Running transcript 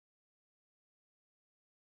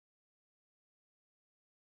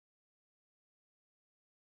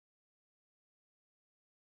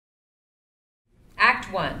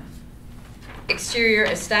Act 1. Exterior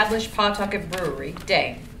established Pawtucket Brewery,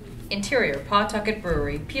 day. Interior Pawtucket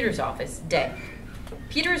Brewery, Peter's office, day.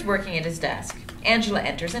 Peter is working at his desk. Angela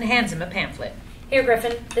enters and hands him a pamphlet. Here,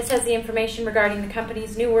 Griffin. This has the information regarding the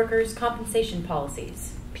company's new workers' compensation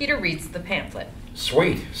policies. Peter reads the pamphlet.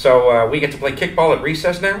 Sweet. So we get to play kickball at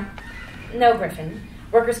recess now? No, Griffin.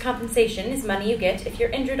 Workers' compensation is money you get if you're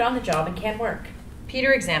injured on the job and can't work.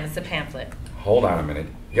 Peter examines the pamphlet. Hold on a minute.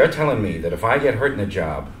 You're telling me that if I get hurt in a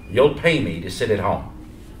job, you'll pay me to sit at home?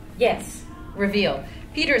 Yes. Reveal.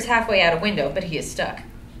 Peter is halfway out a window, but he is stuck.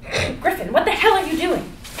 Griffin, what the hell are you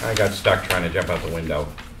doing? I got stuck trying to jump out the window.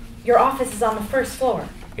 Your office is on the first floor.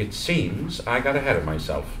 It seems I got ahead of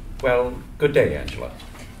myself. Well, good day, Angela.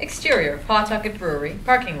 Exterior Pawtucket Brewery,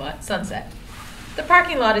 parking lot, sunset. The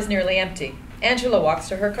parking lot is nearly empty. Angela walks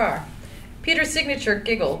to her car. Peter's signature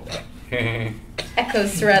giggle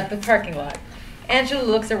echoes throughout the parking lot. Angela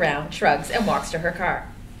looks around, shrugs, and walks to her car.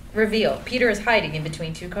 Reveal. Peter is hiding in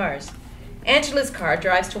between two cars. Angela's car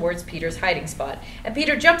drives towards Peter's hiding spot, and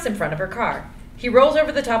Peter jumps in front of her car. He rolls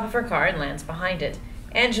over the top of her car and lands behind it.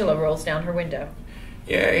 Angela rolls down her window.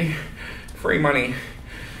 Yay. Free money.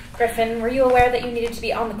 Griffin, were you aware that you needed to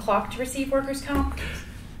be on the clock to receive workers' comp?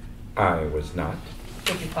 I was not.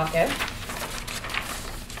 Did you clock out?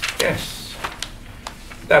 Yes.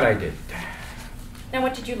 That I did. Now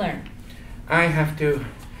what did you learn? I have to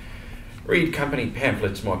read company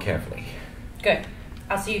pamphlets more carefully. Good.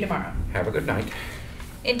 I'll see you tomorrow. Have a good night.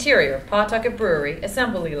 Interior Pawtucket Brewery,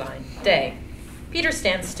 assembly line, day. Peter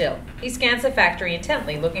stands still. He scans the factory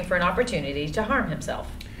intently, looking for an opportunity to harm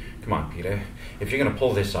himself. Come on, Peter. If you're going to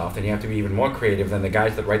pull this off, then you have to be even more creative than the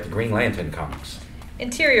guys that write the Green Lantern comics.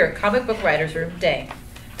 Interior comic book writer's room, day.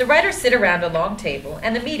 The writers sit around a long table,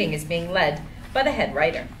 and the meeting is being led by the head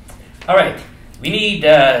writer. All right. We need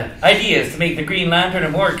ideas to make the Green Lantern a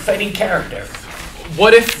more exciting character.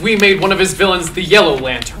 What if we made one of his villains the Yellow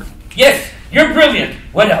Lantern? Yes, you're brilliant.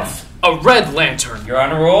 What else? A Red Lantern. You're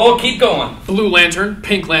on a roll. Keep going. Blue Lantern,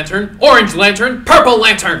 Pink Lantern, Orange Lantern, Purple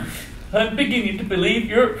Lantern. I'm beginning to believe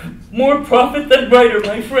you're more prophet than writer,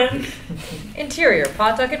 my friend. Interior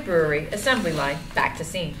Pawtucket Brewery, assembly line, back to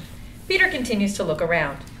scene. Peter continues to look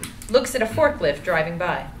around. Looks at a forklift driving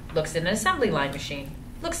by. Looks at an assembly line machine.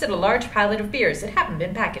 Looks at a large pallet of beers that haven't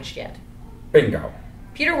been packaged yet. Bingo.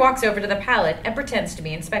 Peter walks over to the pallet and pretends to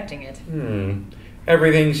be inspecting it.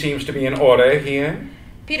 Everything seems to be in order here.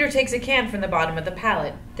 Peter takes a can from the bottom of the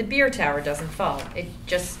pallet. The beer tower doesn't fall. It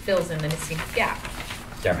just fills in the missing gap.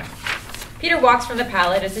 Damn it. Peter walks from the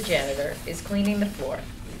pallet as the janitor is cleaning the floor.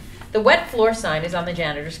 The wet floor sign is on the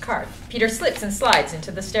janitor's cart. Peter slips and slides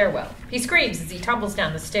into the stairwell. He screams as he tumbles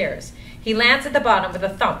down the stairs. He lands at the bottom with a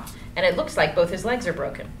thump, and it looks like both his legs are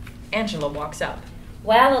broken. Angela walks up.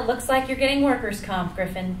 Well, it looks like you're getting workers' comp,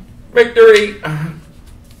 Griffin. Victory!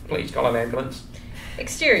 Please call an ambulance.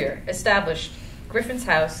 Exterior, established, Griffin's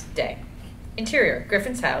house, day. Interior,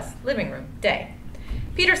 Griffin's house, living room, day.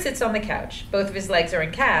 Peter sits on the couch. Both of his legs are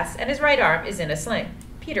in casts, and his right arm is in a sling.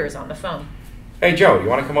 Peter is on the phone. Hey, Joe, you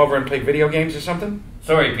want to come over and play video games or something?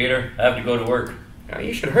 Sorry, Peter. I have to go to work.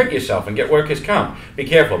 You should hurt yourself and get workers' comp. Be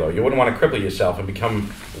careful, though. You wouldn't want to cripple yourself and become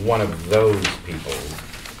one of those people.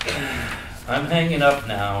 I'm hanging up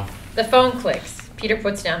now. The phone clicks. Peter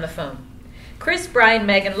puts down the phone. Chris, Bryan,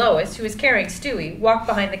 Meg, and Lois, who is carrying Stewie, walk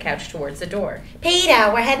behind the couch towards the door. Peter,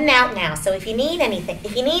 we're heading out now, so if you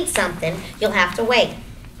need something, you'll have to wait.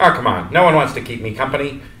 Oh, come on. No one wants to keep me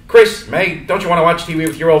company. Chris, Meg, don't you want to watch TV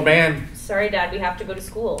with your old man? Sorry, Dad, we have to go to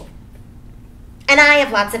school. And I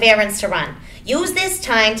have lots of errands to run. Use this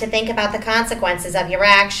time to think about the consequences of your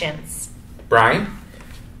actions. Bryan?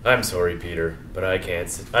 I'm sorry, Peter, but I can't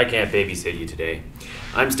babysit you today.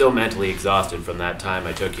 I'm still mentally exhausted from that time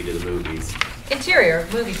I took you to the movies. Interior,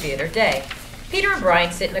 movie theater, day. Peter and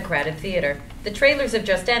Bryan sit in a crowded theater. The trailers have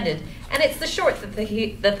just ended, and it's the short that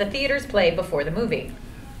the theaters play before the movie.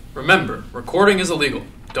 Remember, recording is illegal.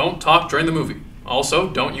 Don't talk during the movie. Also,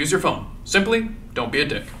 don't use your phone. Simply, don't be a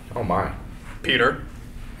dick. Oh, my. Peter?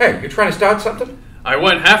 Hey, you trying to start something? I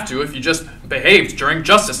wouldn't have to if you just behaved during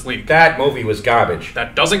Justice League. That movie was garbage.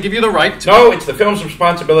 That doesn't give you the right to... No, it's the film's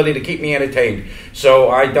responsibility to keep me entertained. So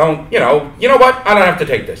I don't, you know what? I don't have to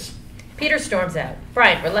take this. Peter storms out.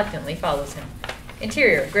 Bryan reluctantly follows him.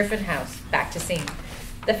 Interior, Griffin house, back to scene.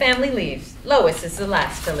 The family leaves. Lois is the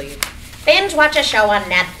last to leave. Binge watch a show on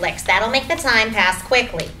Netflix. That'll make the time pass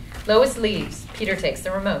quickly. Lois leaves. Peter takes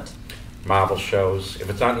the remote. Marvel shows. If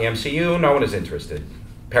it's not in the MCU, no one is interested.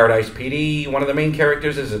 Paradise PD, one of the main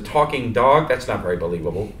characters is a talking dog. That's not very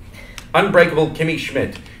believable. Unbreakable Kimmy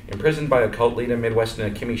Schmidt. Imprisoned by a cult leader,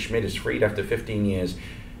 Midwesterner Kimmy Schmidt is freed after 15 years.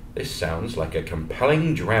 This sounds like a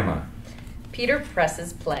compelling drama. Peter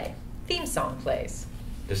presses play. Theme song plays.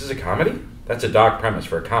 This is a comedy? That's a dark premise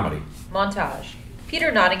for a comedy. Montage.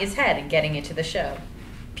 Peter nodding his head and getting into the show.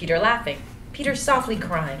 Peter laughing. Peter softly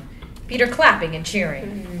crying. Peter clapping and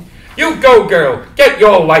cheering. You go, girl! Get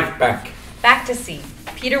your life back! Back to scene.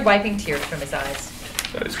 Peter wiping tears from his eyes.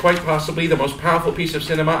 That is quite possibly the most powerful piece of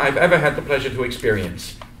cinema I've ever had the pleasure to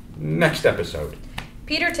experience. Next episode.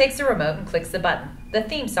 Peter takes the remote and clicks the button. The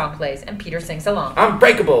theme song plays and Peter sings along.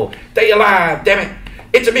 Unbreakable! Stay alive, damn it!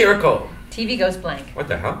 It's a miracle! TV goes blank. What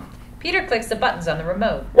the hell? Peter clicks the buttons on the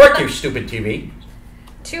remote. Work, you stupid TV!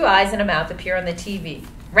 2 eyes and a mouth appear on the TV.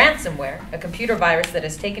 Ransomware, a computer virus that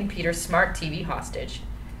has taken Peter's smart TV hostage.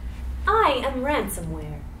 I am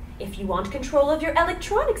Ransomware. If you want control of your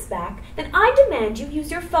electronics back, then I demand you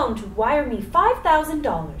use your phone to wire me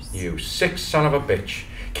 $5,000. You sick son of a bitch.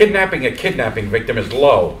 Kidnapping a kidnapping victim is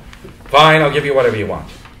low. Fine, I'll give you whatever you want.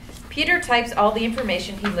 Peter types all the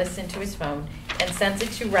information he lists into his phone and sends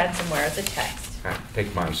it to Ransomware as a text.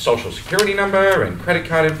 Take my social security number and credit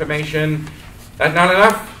card information. That not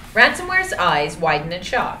enough? Ransomware's eyes widen in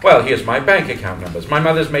shock. Well, here's my bank account numbers. My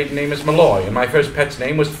mother's maiden name is Malloy, and my first pet's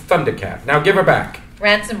name was Thundercat. Now give her back.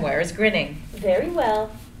 Ransomware is grinning. Very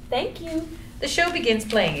well. Thank you. The show begins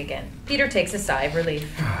playing again. Peter takes a sigh of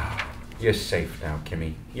relief. You're safe now,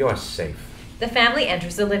 Kimmy. You're safe. The family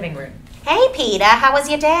enters the living room. Hey, Peter, how was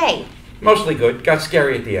your day? Mostly good. Got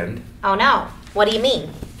scary at the end. Oh, no. What do you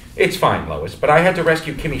mean? It's fine, Lois, but I had to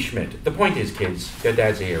rescue Kimmy Schmidt. The point is, kids, your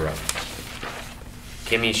dad's a hero.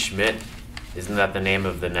 Kimmy Schmidt? Isn't that the name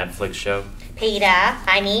of the Netflix show? Peter,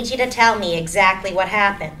 I need you to tell me exactly what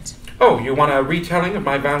happened. Oh, you want a retelling of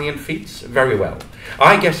my valiant feats? Very well.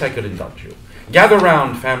 I guess I could indulge you. Gather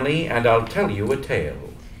round, family, and I'll tell you a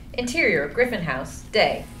tale. Interior, Griffin House,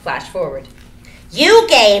 day. Flash forward. You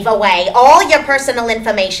gave away all your personal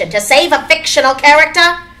information to save a fictional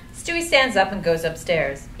character? Stewie stands up and goes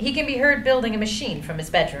upstairs. He can be heard building a machine from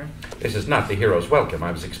his bedroom. This is not the hero's welcome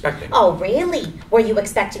I was expecting. Oh, really? Were you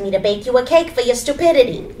expecting me to bake you a cake for your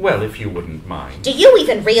stupidity? Well, if you wouldn't mind. Do you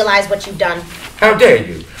even realize what you've done? How dare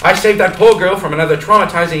you? I saved that poor girl from another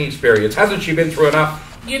traumatizing experience. Hasn't she been through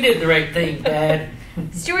enough? You did the right thing, Dad.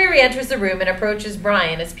 Stewie re-enters the room and approaches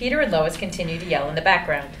Bryan as Peter and Lois continue to yell in the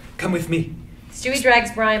background. Come with me. Stewie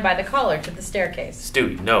drags Bryan by the collar to the staircase.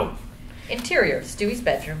 Stewie, no. Interior, Stewie's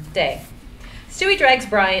bedroom, day. Stewie drags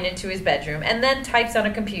Bryan into his bedroom and then types on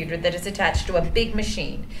a computer that is attached to a big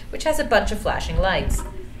machine, which has a bunch of flashing lights.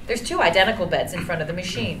 There's 2 identical beds in front of the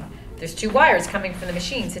machine. There's 2 wires coming from the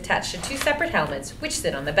machines attached to 2 separate helmets, which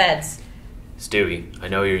sit on the beds. Stewie, I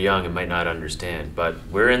know you're young and might not understand, but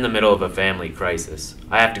we're in the middle of a family crisis.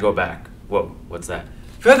 I have to go back. Whoa, what's that?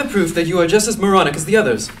 Further proof that you are just as moronic as the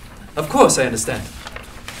others. Of course I understand.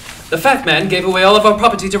 The fat man gave away all of our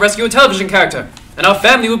property to rescue a television character, and our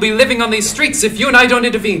family will be living on these streets if you and I don't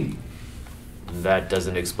intervene. That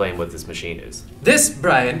doesn't explain what this machine is. This,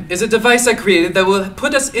 Bryan, is a device I created that will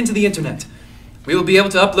put us into the internet. We will be able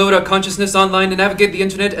to upload our consciousness online and navigate the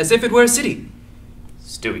internet as if it were a city.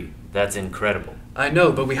 Stewie, that's incredible. I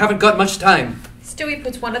know, but we haven't got much time. Stewie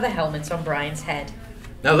puts one of the helmets on Bryan's head.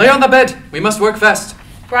 Now lay on the bed. We must work fast.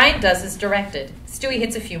 Bryan does as directed. Stewie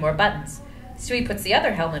hits a few more buttons. Stewie puts the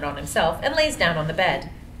other helmet on himself and lays down on the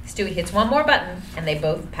bed. Stewie hits one more button, and they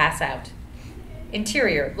both pass out.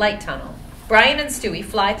 Interior, light tunnel. Bryan and Stewie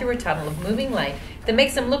fly through a tunnel of moving light that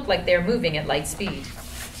makes them look like they are moving at light speed.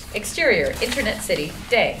 Exterior, Internet City,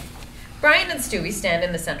 day. Bryan and Stewie stand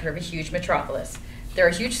in the center of a huge metropolis. There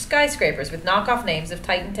are huge skyscrapers with knockoff names of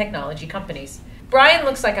Titan technology companies. Bryan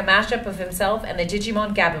looks like a mashup of himself and the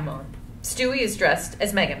Digimon Gabumon. Stewie is dressed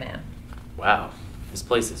as Mega Man. Wow, this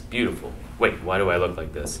place is beautiful. Wait, why do I look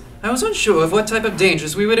like this? I was unsure of what type of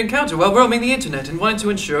dangers we would encounter while roaming the internet and wanted to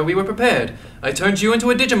ensure we were prepared. I turned you into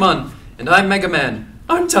a Digimon, and I'm Mega Man.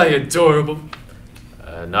 Aren't I adorable?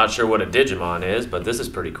 Not sure what a Digimon is, but this is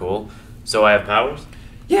pretty cool. So I have powers?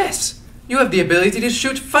 Yes! You have the ability to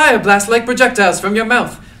shoot fire blast-like projectiles from your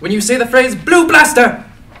mouth when you say the phrase Blue Blaster!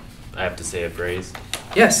 I have to say a phrase?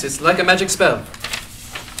 Yes, it's like a magic spell.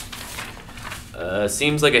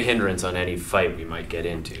 Seems like a hindrance on any fight we might get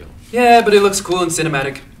into. Yeah, but it looks cool and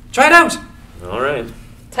cinematic. Try it out! Alright.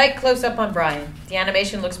 Tight close-up on Bryan. The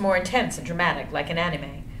animation looks more intense and dramatic, like an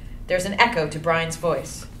anime. There's an echo to Bryan's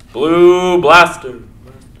voice. Blue Blaster!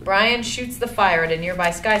 Bryan shoots the fire at a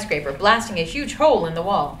nearby skyscraper, blasting a huge hole in the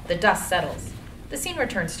wall. The dust settles. The scene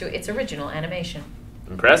returns to its original animation.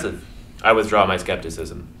 Impressive. I withdraw my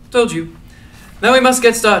skepticism. Told you. Now we must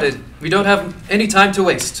get started. We don't have any time to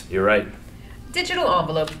waste. You're right. Digital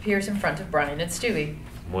envelope appears in front of Bryan and Stewie.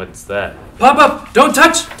 What's that? Pop up! Don't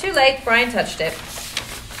touch! Too late, Bryan touched it.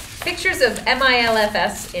 Pictures of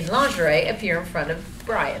MILFs in lingerie appear in front of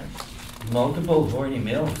Bryan. Multiple horny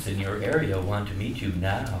MILFs in your area want to meet you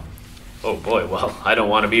now. Oh boy, well, I don't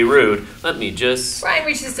want to be rude. Let me just... Bryan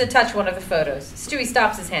reaches to touch one of the photos. Stewie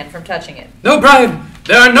stops his hand from touching it. No, Bryan!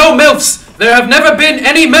 There are no MILFs! There have never been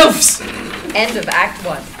any MILFs! End of Act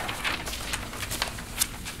 1.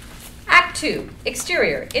 Act 2.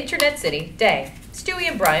 Exterior, Internet City, day. Stewie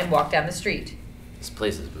and Brian walk down the street. This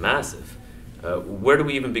place is massive. Where do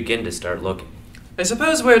we even begin to start looking? I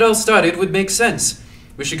suppose where it all started would make sense.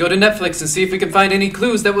 We should go to Netflix and see if we can find any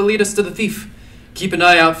clues that will lead us to the thief. Keep an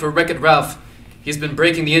eye out for Wreck-It Ralph. He's been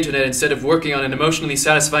breaking the internet instead of working on an emotionally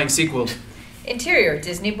satisfying sequel. Interior,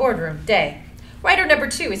 Disney boardroom, day. Writer number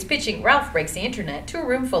 2 is pitching Ralph Breaks the Internet to a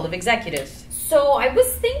room full of executives. So I was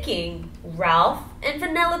thinking, Ralph and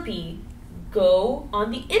Vanellope go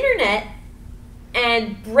on the internet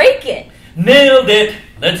and break it. Nailed it!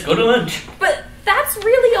 Let's go to lunch. But that's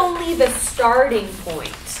really only the starting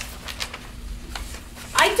point.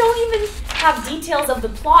 I don't even have details of the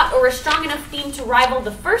plot or a strong enough theme to rival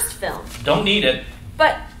the first film. Don't need it.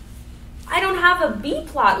 But I don't have a B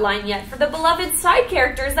plot line yet for the beloved side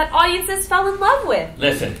characters that audiences fell in love with.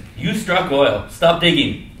 Listen, you struck oil. Stop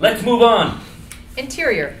digging. Let's move on.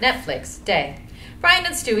 Interior, Netflix, day. Brian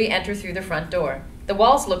and Stewie enter through the front door. The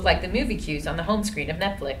walls look like the movie cues on the home screen of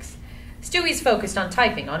Netflix. Stewie's focused on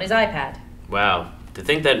typing on his iPad. Wow, to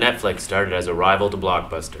think that Netflix started as a rival to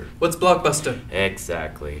Blockbuster. What's Blockbuster?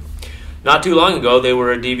 Exactly. Not too long ago, they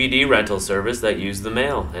were a DVD rental service that used the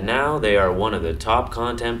mail, and now they are one of the top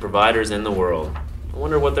content providers in the world. I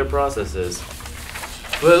wonder what their process is.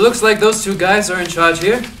 Well, it looks like those two guys are in charge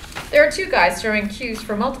here. There are 2 guys throwing cues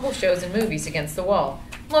for multiple shows and movies against the wall.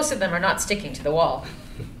 Most of them are not sticking to the wall.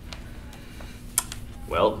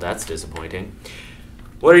 Well, that's disappointing.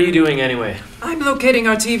 What are you doing anyway? I'm locating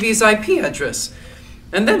our TV's IP address.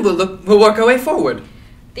 And then we'll work our way forward.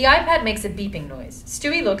 The iPad makes a beeping noise.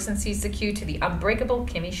 Stewie looks and sees the cue to the unbreakable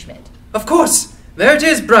Kimmy Schmidt. Of course! There it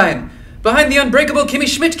is, Bryan! Behind the unbreakable Kimmy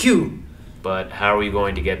Schmidt cue! But how are we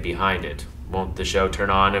going to get behind it? Won't the show turn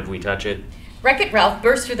on if we touch it? Wreck-It Ralph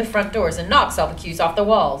bursts through the front doors and knocks all the cues off the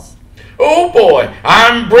walls. Oh boy,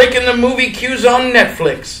 I'm breaking the movie cues on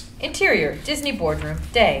Netflix. Interior, Disney boardroom,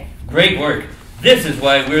 day. Great work. This is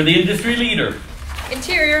why we're the industry leader.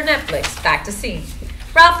 Interior, Netflix, back to scene.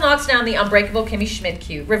 Ralph knocks down the unbreakable Kimmy Schmidt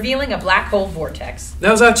cue, revealing a black hole vortex.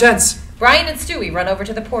 Now's our chance. Brian and Stewie run over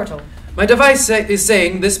to the portal. My device is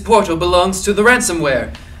saying this portal belongs to the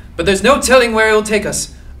ransomware, but there's no telling where it'll take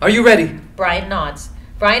us. Are you ready? Brian nods.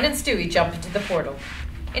 Brian and Stewie jump into the portal.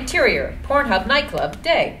 Interior, Pornhub nightclub,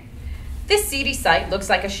 day. This seedy site looks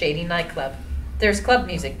like a shady nightclub. There's club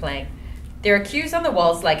music playing. There are cues on the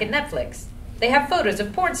walls like at Netflix. They have photos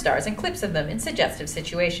of porn stars and clips of them in suggestive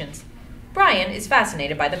situations. Brian is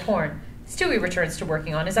fascinated by the porn. Stewie returns to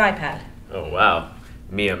working on his iPad. Oh, wow.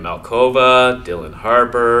 Mia Malkova, Dylan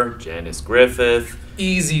Harper, Janice Griffith.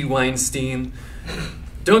 Easy, Weinstein.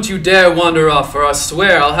 Don't you dare wander off, or I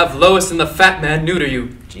swear I'll have Lois and the fat man neuter you.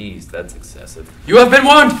 Jeez, that's excessive. You have been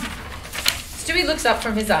warned! Stewie looks up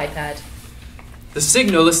from his iPad. The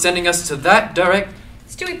signal is sending us to that direct...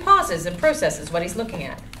 Stewie pauses and processes what he's looking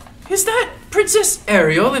at. Is that Princess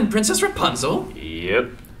Ariel and Princess Rapunzel?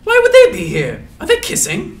 Yep. Why would they be here? Are they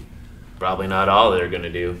kissing? Probably not all they're gonna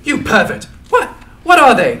do. You pervert! What? What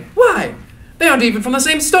are they? Why? They aren't even from the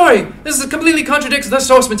same story. This completely contradicts the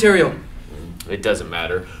source material. It doesn't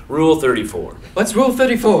matter. Rule 34. What's Rule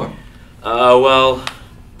 34? Well,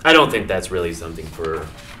 I don't think that's really something for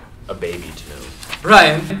a baby to know.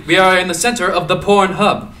 Bryan, we are in the center of the porn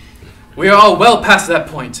hub. We are all well past that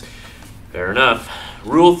point. Fair enough.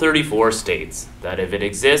 Rule 34 states that if it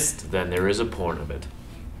exists, then there is a porn of it.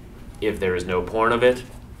 If there is no porn of it,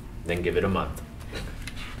 then give it a month.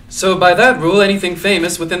 So by that rule, anything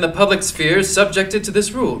famous within the public sphere is subjected to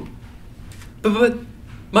this rule. But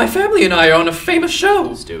my family and I are on a famous show.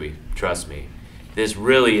 Stewie, trust me. This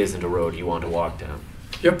really isn't a road you want to walk down.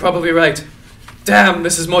 You're probably right. Damn,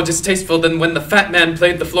 this is more distasteful than when the fat man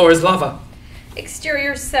played The Floor is Lava.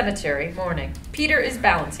 Exterior cemetery, morning. Peter is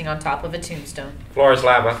balancing on top of a tombstone. Floor is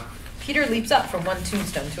lava. Peter leaps up from one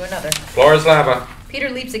tombstone to another. Floor is lava. Peter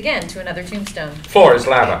leaps again to another tombstone. Floor is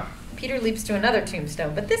lava. Peter leaps to another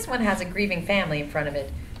tombstone, but this one has a grieving family in front of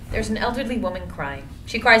it. There's an elderly woman crying.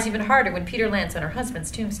 She cries even harder when Peter lands on her husband's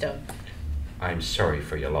tombstone. I'm sorry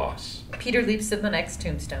for your loss. Peter leaps to the next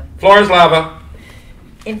tombstone. Floor is lava.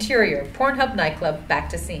 Interior, Pornhub nightclub, back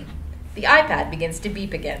to scene. The iPad begins to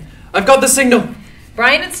beep again. I've got the signal.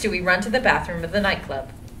 Brian and Stewie run to the bathroom of the nightclub.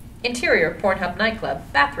 Interior, Pornhub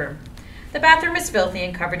nightclub, bathroom. The bathroom is filthy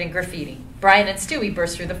and covered in graffiti. Brian and Stewie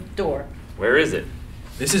burst through the door. Where is it?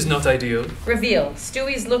 This is not ideal. Reveal.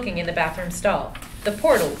 Stewie's looking in the bathroom stall. The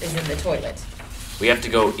portal is in the toilet. We have to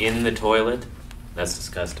go in the toilet? That's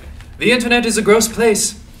disgusting. The internet is a gross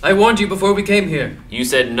place. I warned you before we came here. You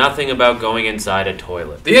said nothing about going inside a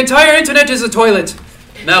toilet. The entire internet is a toilet.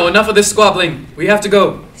 Now, enough of this squabbling. We have to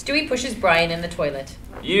go. Stewie pushes Bryan in the toilet.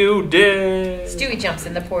 You did. Stewie jumps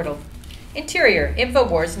in the portal. Interior,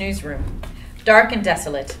 InfoWars newsroom. Dark and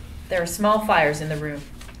desolate. There are small fires in the room.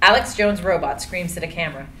 Alex Jones' robot screams at a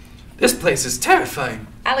camera. This place is terrifying.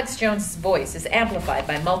 Alex Jones' voice is amplified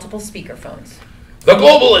by multiple speakerphones. The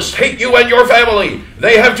globalists hate you and your family.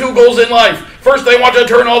 They have two goals in life. First, they want to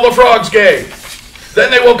turn all the frogs gay. Then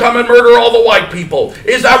they will come and murder all the white people.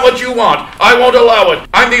 Is that what you want? I won't allow it.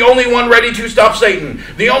 I'm the only one ready to stop Satan.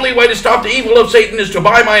 The only way to stop the evil of Satan is to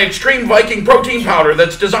buy my Extreme Viking protein powder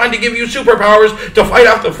that's designed to give you superpowers to fight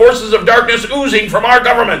off the forces of darkness oozing from our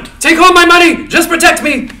government. Take all my money! Just protect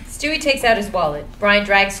me! Stewie takes out his wallet. Bryan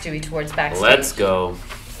drags Stewie towards backstage. Let's go.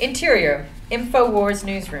 Interior, InfoWars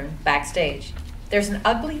newsroom, backstage. There's an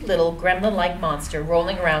ugly little gremlin-like monster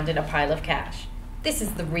rolling around in a pile of cash. This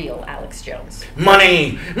is the real Alex Jones.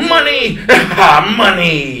 Money! Money!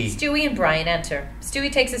 Money! Stewie and Brian enter.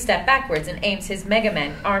 Stewie takes a step backwards and aims his Mega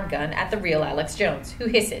Man arm gun at the real Alex Jones, who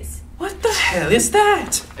hisses. What the hell is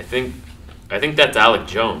that? I think that's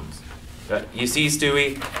Alex Jones. You see,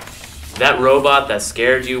 Stewie? That robot that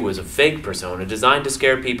scared you was a fake persona designed to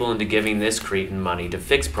scare people into giving this cretin money to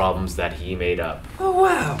fix problems that he made up. Oh,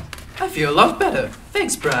 wow. I feel a lot better.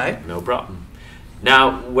 Thanks, Bryan. No problem.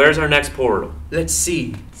 Now, where's our next portal? Let's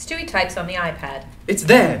see. Stewie types on the iPad. It's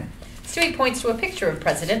there. Stewie points to a picture of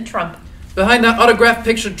President Trump. Behind that autographed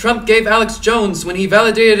picture Trump gave Alex Jones when he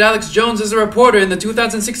validated Alex Jones as a reporter in the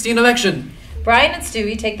 2016 election. Brian and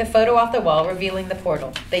Stewie take the photo off the wall, revealing the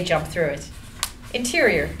portal. They jump through it.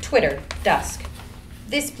 Interior, Twitter, dusk.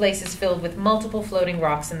 This place is filled with multiple floating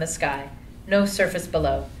rocks in the sky. No surface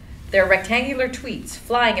below. There are rectangular tweets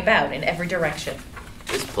flying about in every direction.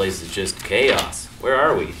 This place is just chaos. Where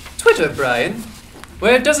are we? Twitter, Bryan.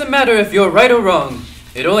 Where it doesn't matter if you're right or wrong.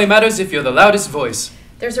 It only matters if you're the loudest voice.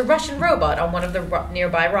 There's a Russian robot on one of the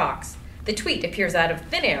nearby rocks. The tweet appears out of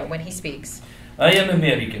thin air when he speaks. I am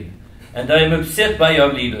American, and I am upset by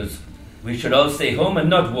our leaders. We should all stay home and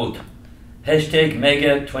not vote. Hashtag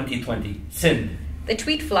MAGA 2020. Send. The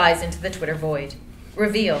tweet flies into the Twitter void.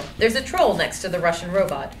 Reveal. There's a troll next to the Russian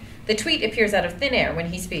robot. The tweet appears out of thin air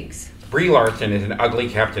when he speaks. Brie Larson is an ugly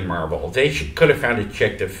Captain Marvel. They could have found a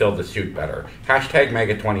chick to fill the suit better. Hashtag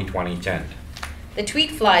MAGA 2020 send. The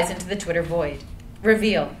tweet flies into the Twitter void.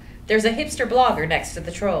 Reveal. There's a hipster blogger next to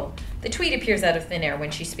the troll. The tweet appears out of thin air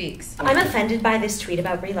when she speaks. I'm offended by this tweet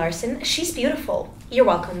about Brie Larson. She's beautiful. You're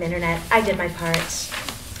welcome, Internet. I did my part.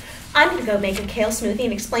 I'm going to go make a kale smoothie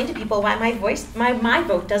and explain to people why my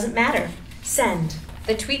vote doesn't matter. Send.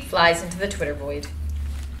 The tweet flies into the Twitter void.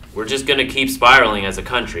 We're just gonna keep spiraling as a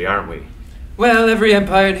country, aren't we? Well, every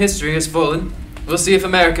empire in history has fallen. We'll see if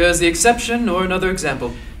America is the exception or another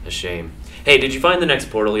example. A shame. Hey, did you find the next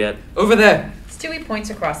portal yet? Over there. Stewie points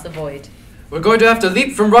across the void. We're going to have to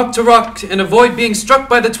leap from rock to rock and avoid being struck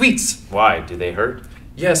by the tweets. Why? Do they hurt?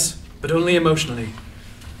 Yes, but only emotionally.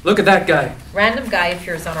 Look at that guy. Random guy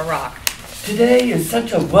appears on a rock. Today is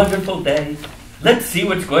such a wonderful day. Let's see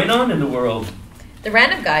what's going on in the world. The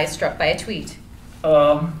random guy is struck by a tweet.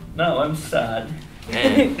 Now I'm sad.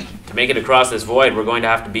 Man, to make it across this void, we're going to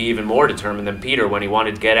have to be even more determined than Peter when he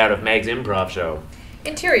wanted to get out of Meg's improv show.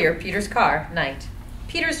 Interior, Peter's car, night.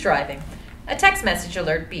 Peter's driving. A text message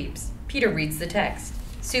alert beeps. Peter reads the text.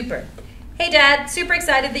 Super. Hey Dad, super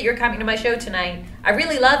excited that you're coming to my show tonight. I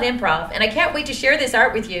really love improv, and I can't wait to share this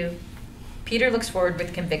art with you. Peter looks forward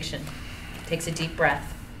with conviction. Takes a deep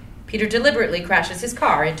breath. Peter deliberately crashes his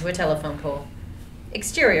car into a telephone pole.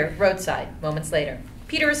 Exterior, roadside, moments later.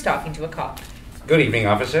 Peter is talking to a cop. Good evening,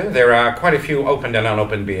 officer. There are quite a few opened and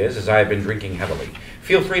unopened beers as I have been drinking heavily.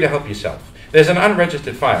 Feel free to help yourself. There's an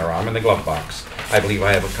unregistered firearm in the glove box. I believe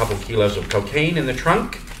I have a couple kilos of cocaine in the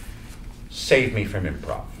trunk. Save me from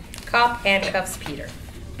improv. Cop handcuffs Peter.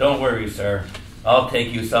 Don't worry, sir. I'll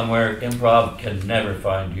take you somewhere improv can never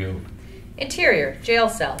find you. Interior, jail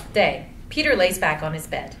cell, day. Peter lays back on his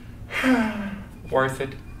bed. Worth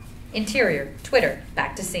it. Interior, Twitter,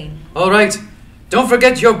 back to scene. All right. Don't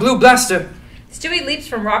forget your blue blaster. Stewie leaps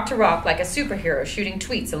from rock to rock like a superhero shooting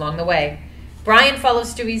tweets along the way. Brian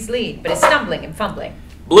follows Stewie's lead, but is stumbling and fumbling.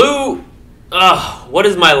 Blue! What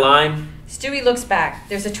is my line? Stewie looks back.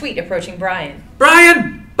 There's a tweet approaching Brian.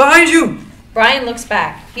 Brian! Behind you! Brian looks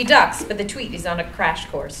back. He ducks, but the tweet is on a crash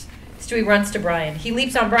course. Stewie runs to Brian. He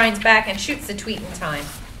leaps on Brian's back and shoots the tweet in time.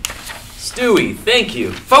 Stewie, thank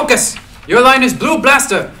you. Focus! Your line is blue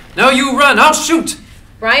blaster. Now you run. I'll shoot.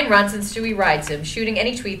 Bryan runs and Stewie rides him, shooting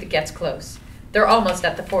any tweet that gets close. They're almost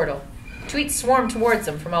at the portal. Tweets swarm towards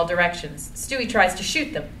them from all directions. Stewie tries to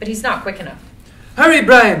shoot them, but he's not quick enough. Hurry,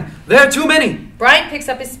 Bryan! There are too many! Bryan picks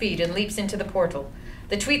up his speed and leaps into the portal.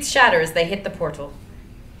 The tweets shatter as they hit the portal.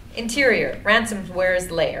 Interior,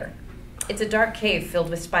 Ransomware's lair. It's a dark cave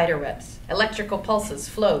filled with spider webs. Electrical pulses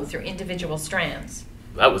flow through individual strands.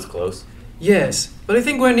 That was close. Yes, but I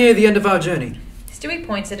think we're near the end of our journey. Stewie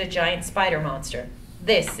points at a giant spider monster.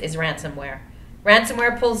 This is Ransomware.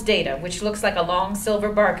 Ransomware pulls data, which looks like a long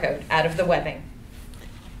silver barcode, out of the webbing.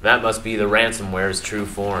 That must be the Ransomware's true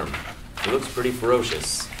form. He looks pretty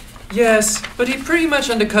ferocious. Yes, but he pretty much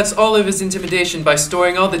undercuts all of his intimidation by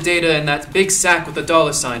storing all the data in that big sack with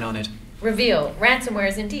a $sign on it. Reveal, Ransomware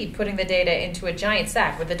is indeed putting the data into a giant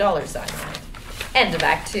sack with a $sign on it. End of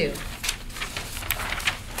Act 2.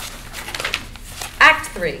 Act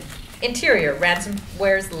 3. Interior,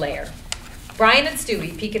 Ransomware's lair. Bryan and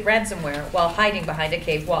Stewie peek at Ransomware while hiding behind a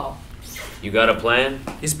cave wall. You got a plan?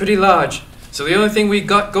 He's pretty large, so the only thing we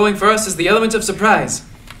got going for us is the element of surprise.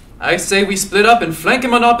 I say we split up and flank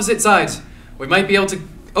him on opposite sides. We might be able to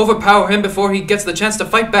overpower him before he gets the chance to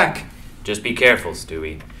fight back. Just be careful,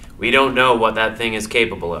 Stewie. We don't know what that thing is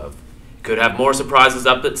capable of. Could have more surprises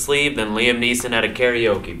up its sleeve than Liam Neeson at a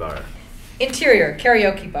karaoke bar. Interior,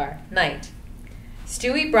 karaoke bar, night.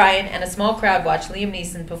 Stewie, Bryan, and a small crowd watch Liam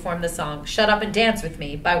Neeson perform the song Shut Up and Dance With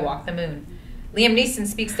Me by Walk the Moon. Liam Neeson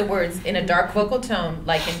speaks the words in a dark vocal tone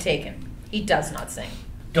like in Taken. He does not sing.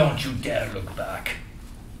 Don't you dare look back.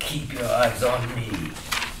 Keep your eyes on me.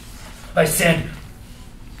 I said,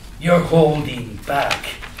 you're holding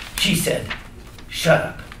back. She said, shut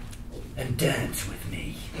up and dance with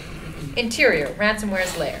me. Interior,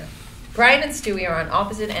 Ransomware's lair. Bryan and Stewie are on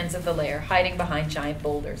opposite ends of the lair, hiding behind giant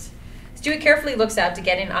boulders. Stewie carefully looks out to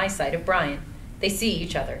get in eyesight of Bryan. They see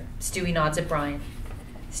each other. Stewie nods at Bryan.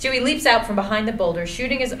 Stewie leaps out from behind the boulder,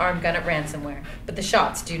 shooting his arm gun at Ransomware, but the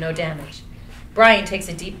shots do no damage. Bryan takes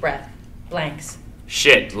a deep breath, blanks.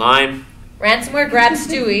 Shit, Lime. Ransomware grabs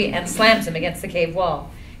Stewie and slams him against the cave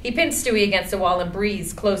wall. He pins Stewie against the wall and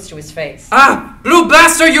breathes close to his face. Ah! Blue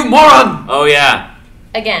blaster, you moron! Oh, yeah.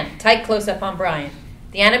 Again, tight close-up on Bryan.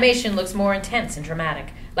 The animation looks more intense and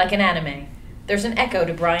dramatic, like an anime. There's an echo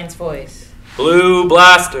to Bryan's voice. Blue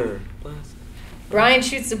blaster. Bryan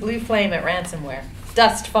shoots the blue flame at Ransomware.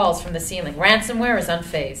 Dust falls from the ceiling. Ransomware is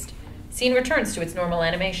unfazed. Scene returns to its normal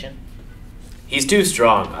animation. He's too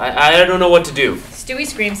strong. I don't know what to do. Stewie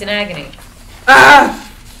screams in agony. Ah!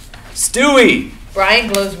 Stewie!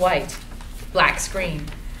 Bryan glows white. Black screen.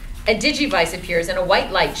 A digivice appears and a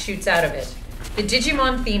white light shoots out of it. The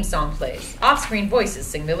Digimon theme song plays. Off-screen voices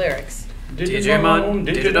sing the lyrics. Digimon,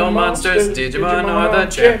 digital monsters, Digimon are the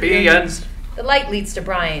champions. The light leads to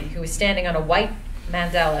Bryan, who is standing on a white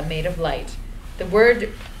mandala made of light. The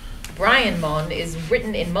word Bryanmon is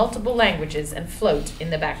written in multiple languages and float in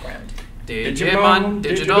the background. Digimon,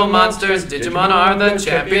 digital monsters, Digimon are the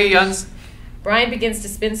champions. Bryan begins to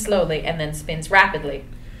spin slowly and then spins rapidly.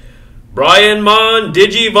 Bryanmon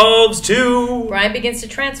Digivolves too! Bryan begins to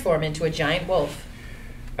transform into a giant wolf.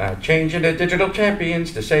 Changing the digital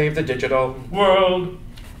champions to save the digital World.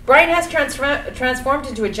 Bryan has transformed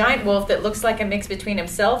into a giant wolf that looks like a mix between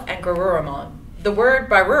himself and Garurumon. The word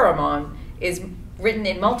Garurumon is written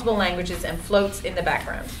in multiple languages and floats in the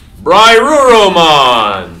background.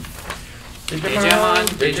 Bryruromon!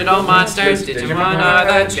 Digimon, digital monsters, Digimon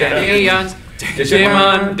are the champions.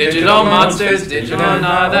 Digimon, digital monsters, Digimon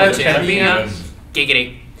are the champions.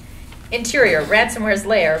 Giggity. Interior, Ransomware's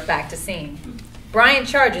lair, back to scene. Bryan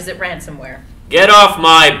charges at Ransomware. Get off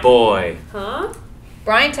my boy! Huh?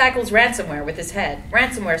 Bryan tackles Ransomware with his head.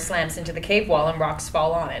 Ransomware slams into the cave wall and rocks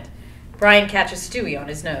fall on it. Bryan catches Stewie on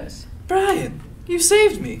his nose. Bryan, you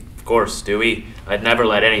saved me. Of course, Stewie. I'd never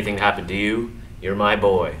let anything happen to you. You're my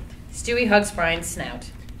boy. Stewie hugs Bryan's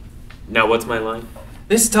snout. Now, what's my line?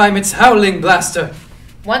 This time it's Howling Blaster.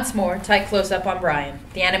 Once more, tight close-up on Bryan.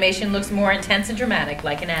 The animation looks more intense and dramatic,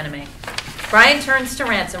 like an anime. Bryan turns to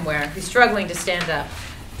Ransomware, who's struggling to stand up.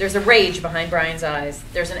 There's a rage behind Bryan's eyes.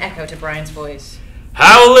 There's an echo to Bryan's voice.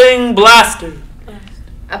 Howling Blaster!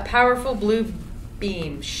 A powerful blue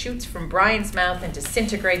beam shoots from Bryan's mouth and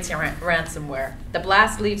disintegrates Ransomware. The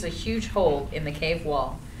blast leaves a huge hole in the cave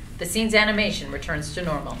wall. The scene's animation returns to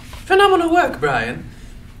normal. Phenomenal work, Bryan.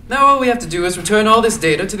 Now all we have to do is return all this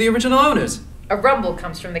data to the original owners. A rumble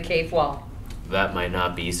comes from the cave wall. That might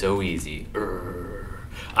not be so easy.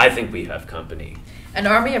 I think we have company. An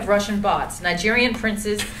army of Russian bots, Nigerian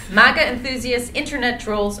princes, MAGA enthusiasts, internet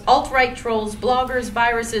trolls, alt-right trolls, bloggers,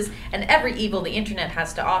 viruses, and every evil the internet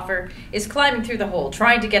has to offer is climbing through the hole,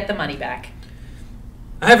 trying to get the money back.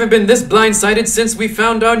 I haven't been this blindsided since we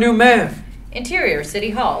found our new mayor. Interior,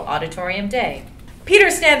 City Hall, Auditorium Day.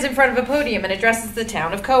 Peter stands in front of a podium and addresses the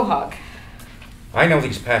town of Quahog. I know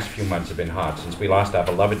these past few months have been hard since we lost our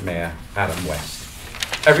beloved mayor, Adam West.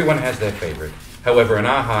 Everyone has their favorite. However, in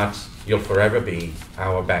our hearts, you'll forever be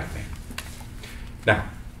our Batman. Now,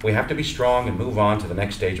 we have to be strong and move on to the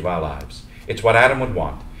next stage of our lives. It's what Adam would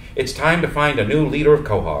want. It's time to find a new leader of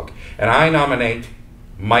Quahog, and I nominate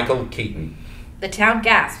Michael Keaton. The town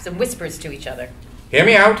gasps and whispers to each other. Hear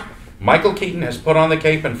me out. Michael Keaton has put on the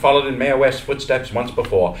cape and followed in Mayor West's footsteps once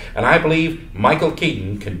before, and I believe Michael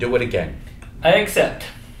Keaton can do it again. I accept.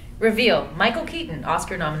 Reveal, Michael Keaton,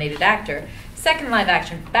 Oscar-nominated actor, second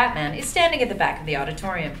live-action Batman, is standing at the back of the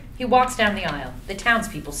auditorium. He walks down the aisle. The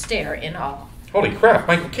townspeople stare in awe. Holy crap,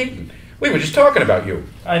 Michael Keaton. We were just talking about you.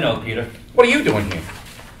 I know, Peter. What are you doing here?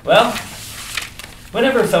 Well,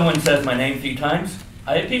 whenever someone says my name 3 times,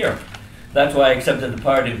 I appear. That's why I accepted the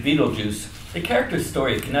part in Beetlejuice. The character's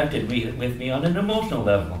story connected with me on an emotional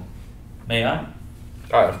level. May I?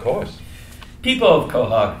 Of course. People of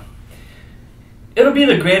Quahog, it'll be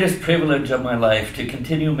the greatest privilege of my life to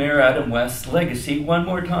continue Mayor Adam West's legacy one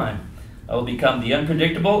more time. I will become the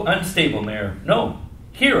unpredictable, unstable mayor. No,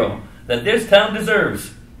 hero that this town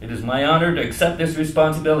deserves. It is my honor to accept this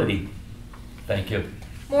responsibility. Thank you.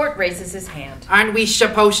 Mort raises his hand. Aren't we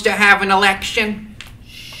supposed to have an election?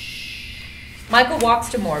 Michael walks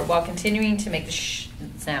to Mort while continuing to make the shh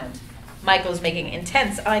sound. Michael is making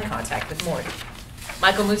intense eye contact with Mort.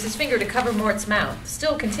 Michael moves his finger to cover Mort's mouth,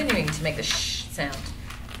 still continuing to make the shh sound.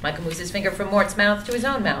 Michael moves his finger from Mort's mouth to his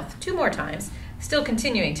own mouth 2 more times, still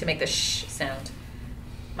continuing to make the shh sound.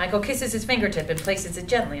 Michael kisses his fingertip and places it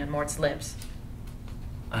gently on Mort's lips.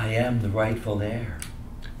 I am the rightful heir.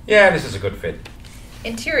 Yeah, this is a good fit.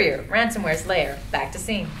 Interior, Ransomware's lair, back to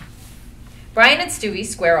scene. Bryan and Stewie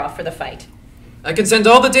square off for the fight. I can send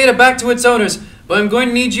all the data back to its owners, but I'm going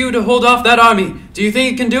to need you to hold off that army. Do you think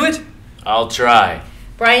you can do it? I'll try.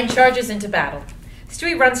 Bryan charges into battle.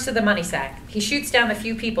 Stewie runs to the money sack. He shoots down the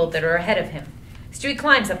few people that are ahead of him. Stewie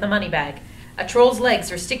climbs up the money bag. A troll's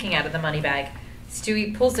legs are sticking out of the money bag.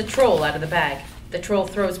 Stewie pulls the troll out of the bag. The troll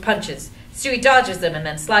throws punches. Stewie dodges them and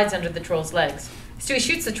then slides under the troll's legs. Stewie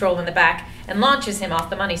shoots the troll in the back and launches him off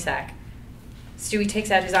the money sack. Stewie takes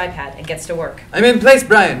out his iPad and gets to work. I'm in place,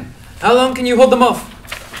 Bryan. How long can you hold them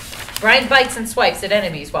off? Bryan bites and swipes at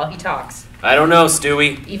enemies while he talks. I don't know,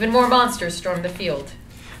 Stewie. Even more monsters storm the field.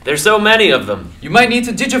 There's so many of them. You might need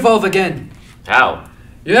to digivolve again. How?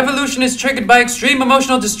 Your evolution is triggered by extreme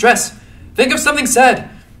emotional distress. Think of something sad.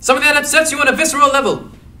 Something that upsets you on a visceral level.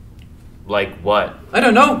 Like what? I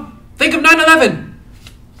don't know. Think of 9/11.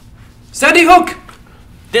 Sandy Hook.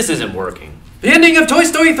 This isn't working. The ending of Toy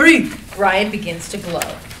Story 3. Bryan begins to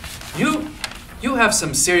glow. You have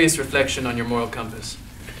some serious reflection on your moral compass.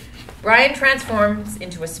 Bryan transforms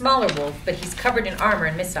into a smaller wolf, but he's covered in armor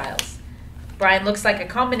and missiles. Bryan looks like a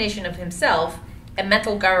combination of himself and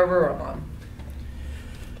Metal Garurumon.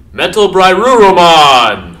 Metal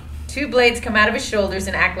Bryrurumon! 2 blades come out of his shoulders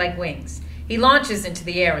and act like wings. He launches into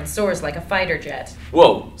the air and soars like a fighter jet.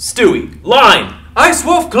 Whoa, Stewie, line! Ice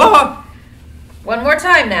Wolf Claw! One more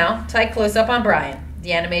time now, tight close up on Bryan.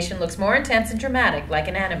 The animation looks more intense and dramatic, like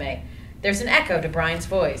an anime. There's an echo to Bryan's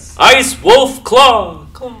voice. Ice Wolf Claw!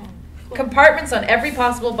 Compartments on every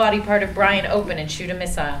possible body part of Bryan open and shoot a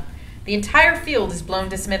missile. The entire field is blown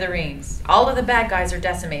to smithereens. All of the bad guys are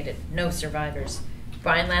decimated. No survivors.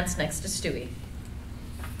 Bryan lands next to Stewie.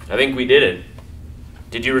 I think we did it.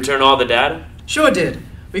 Did you return all the data? Sure did.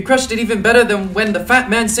 We crushed it even better than when the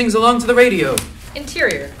fat man sings along to the radio.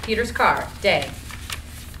 Interior, Peter's car, day.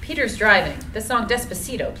 Peter's driving. The song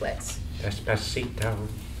Despacito plays. Despacito,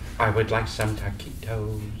 I would like some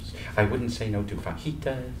taquitos. I wouldn't say no to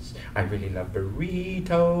fajitas. I really love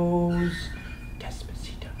burritos.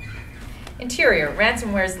 Despacito. Interior,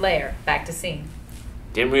 Ransomware's lair, back to scene.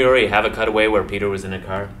 Didn't we already have a cutaway where Peter was in a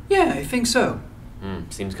car? Yeah, I think so.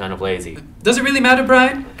 Seems kind of lazy. Does it really matter,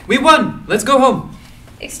 Bryan? We won! Let's go home.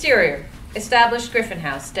 Exterior, established Griffin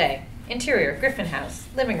House, day. Interior, Griffin House,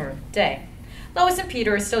 living room, day. Lois and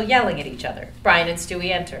Peter are still yelling at each other. Bryan and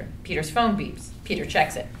Stewie enter. Peter's phone beeps. Peter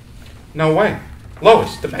checks it. No way.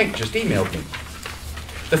 Lois, the bank just emailed me.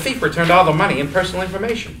 The thief returned all the money and personal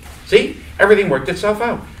information. See? Everything worked itself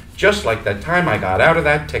out. Just like that time I got out of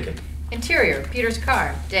that ticket. Interior, Peter's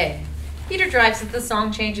car, day. Peter drives as the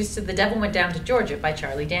song changes to The Devil Went Down to Georgia by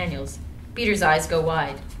Charlie Daniels. Peter's eyes go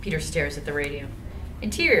wide. Peter stares at the radio.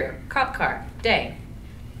 Interior, cop car, day.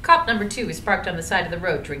 Cop number 2 is parked on the side of the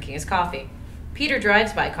road drinking his coffee. Peter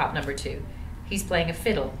drives by cop number 2. He's playing a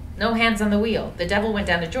fiddle. No hands on the wheel. The Devil Went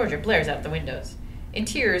Down to Georgia blares out the windows.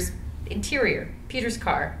 Interior's Interior, Peter's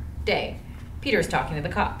car. Day. Peter's talking to the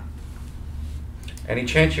cop. Any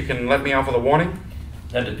chance you can let me off with a warning?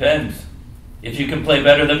 That depends. If you can play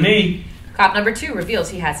better than me. Cop number 2 reveals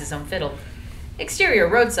he has his own fiddle. Exterior,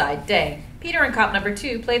 roadside. Day. Peter and cop number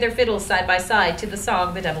 2 play their fiddles side by side to the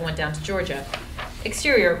song The Devil Went Down to Georgia.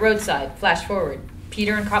 Exterior, roadside. Flash forward.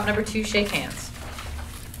 Peter and cop number 2 shake hands.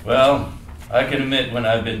 Well, I can admit when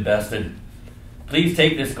I've been bested. Please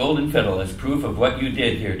take this golden fiddle as proof of what you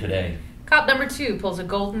did here today. Cop number 2 pulls a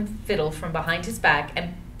golden fiddle from behind his back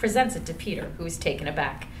and presents it to Peter, who is taken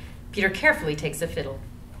aback. Peter carefully takes the fiddle.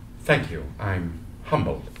 Thank you. I'm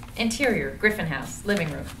humbled. Interior, Griffin House, living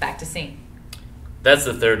room, back to scene. That's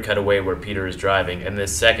the third cutaway where Peter is driving, and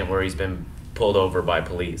this second where he's been pulled over by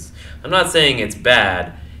police. I'm not saying it's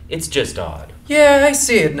bad, it's just odd. Yeah, I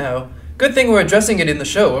see it now. Good thing we're addressing it in the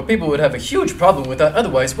show, or people would have a huge problem with that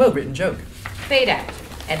otherwise well-written joke. Fade out.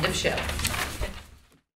 End of show.